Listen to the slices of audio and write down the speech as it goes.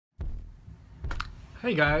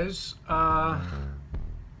Hey guys,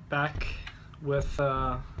 back with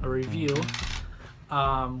a review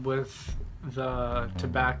with the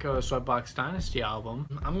Tobacco SWEATBOX Dynasty album.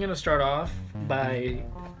 I'm gonna start off by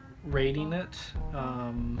rating it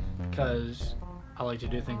because I like to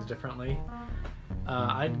do things differently.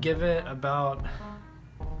 I'd give it about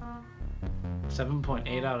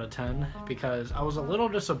 7.8 out of 10 because I was a little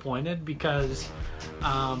disappointed because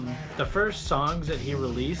the first songs that he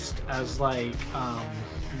released as like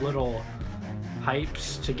little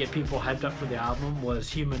hypes to get people hyped up for the album was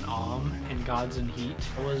Human Om and Gods and Heat.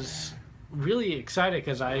 I was really excited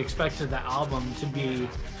because I expected the album to be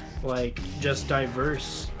like just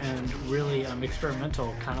diverse and really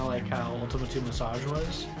experimental, kind of like how Ultima 2 Massage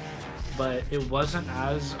was, but it wasn't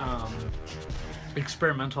as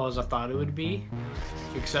experimental as I thought it would be,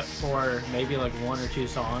 except for maybe like one or two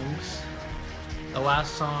songs. The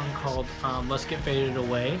last song called Let's Get Faded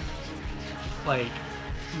Away, like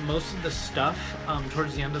most of the stuff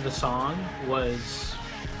towards the end of the song was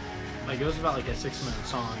like, it was about like a 6-minute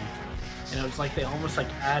song, and it was like they almost like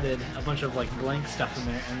added a bunch of like blank stuff in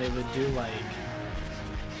there, and they would do like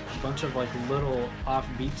a bunch of like little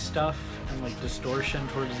offbeat stuff and like distortion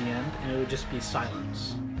towards the end, and it would just be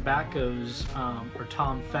silence. Tobacco's or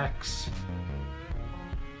Tom Feck's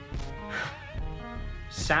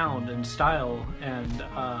sound and style and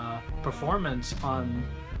performance on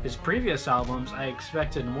his previous albums, I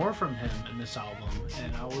expected more from him in this album,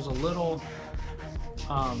 and I was a little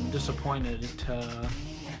disappointed to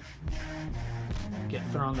get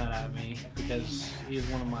thrown that at me because he's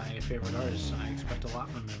one of my favorite artists and I expect a lot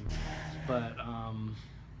from him. But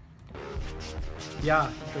yeah,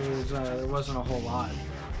 there wasn't a whole lot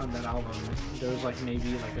on that album. There was like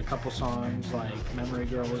maybe like a couple songs, like Memory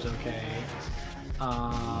Girl was okay.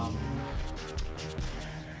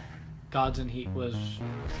 Gods and Heat was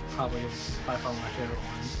probably by far my favorite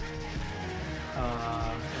one.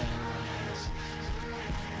 And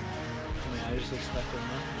I mean, I just expected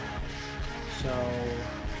more. So,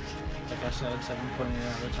 like I said, 7.8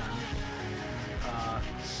 out of 10.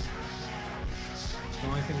 The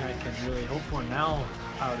only thing I can really hope for now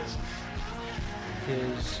out of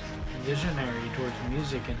his visionary towards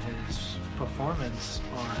music and his performance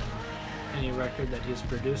on any record that he's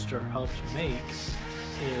produced or helped make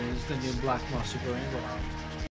is the new Black Moss Super Rainbow album.